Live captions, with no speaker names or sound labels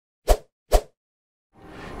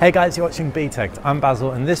Hey guys, you're watching BTech. I'm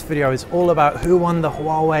Basil, and this video is all about who won the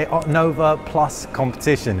Huawei Nova Plus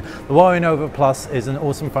competition. The Huawei Nova Plus is an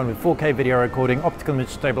awesome phone with 4K video recording, optical image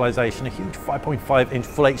stabilization, a huge 5.5-inch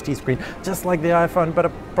Full HD screen, just like the iPhone, but a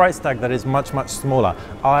price tag that is much smaller.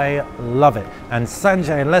 I love it. And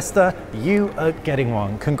Sanjay and Lester, you are getting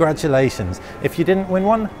one. Congratulations. If you didn't win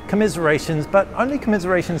one, commiserations, but only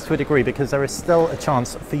commiserations to a degree, because there is still a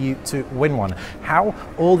chance for you to win one. How?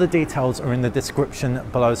 All the details are in the description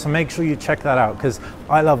below. So make sure you check that out, because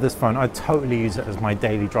I love this phone. I totally use it as my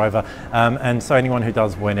daily driver, and so anyone who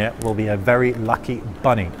does win it will be a very lucky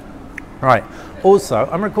bunny. Right, also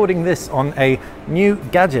I'm recording this on a new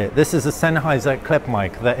gadget. This is a Sennheiser clip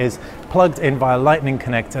mic that is plugged in via lightning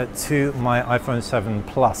connector to my iPhone 7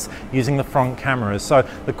 Plus using the front cameras. So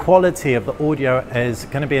the quality of the audio is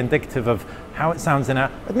going to be indicative of how it sounds in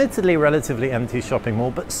a admittedly relatively empty shopping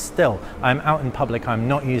mall, but still, I'm out in public. I'm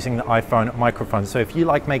not using the iPhone microphone. So if you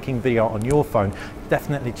like making video on your phone,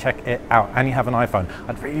 definitely check it out. And you have an iPhone,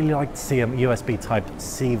 I'd really like to see a USB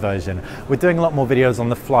Type-C version. We're doing a lot more videos on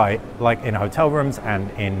the fly, like in hotel rooms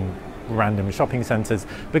and in random shopping centers,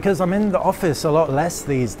 because I'm in the office a lot less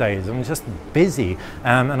these days. I'm just busy,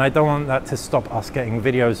 and I don't want that to stop us getting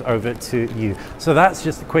videos over to you. So that's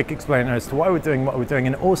just a quick explanation as to why we're doing what we're doing,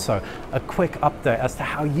 and also a quick update as to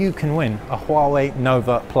how you can win a Huawei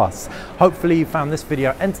Nova Plus. Hopefully you found this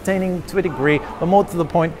video entertaining to a degree, but more to the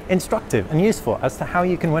point, instructive and useful as to how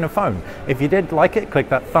you can win a phone. If you did like it, click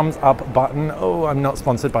that thumbs up button. Oh, I'm not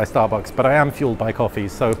sponsored by Starbucks, but I am fueled by coffee,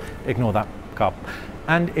 so ignore that cup.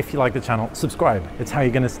 And if you like the channel, subscribe. It's how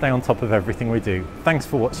you're going to stay on top of everything we do. Thanks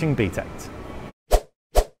for watching BTech.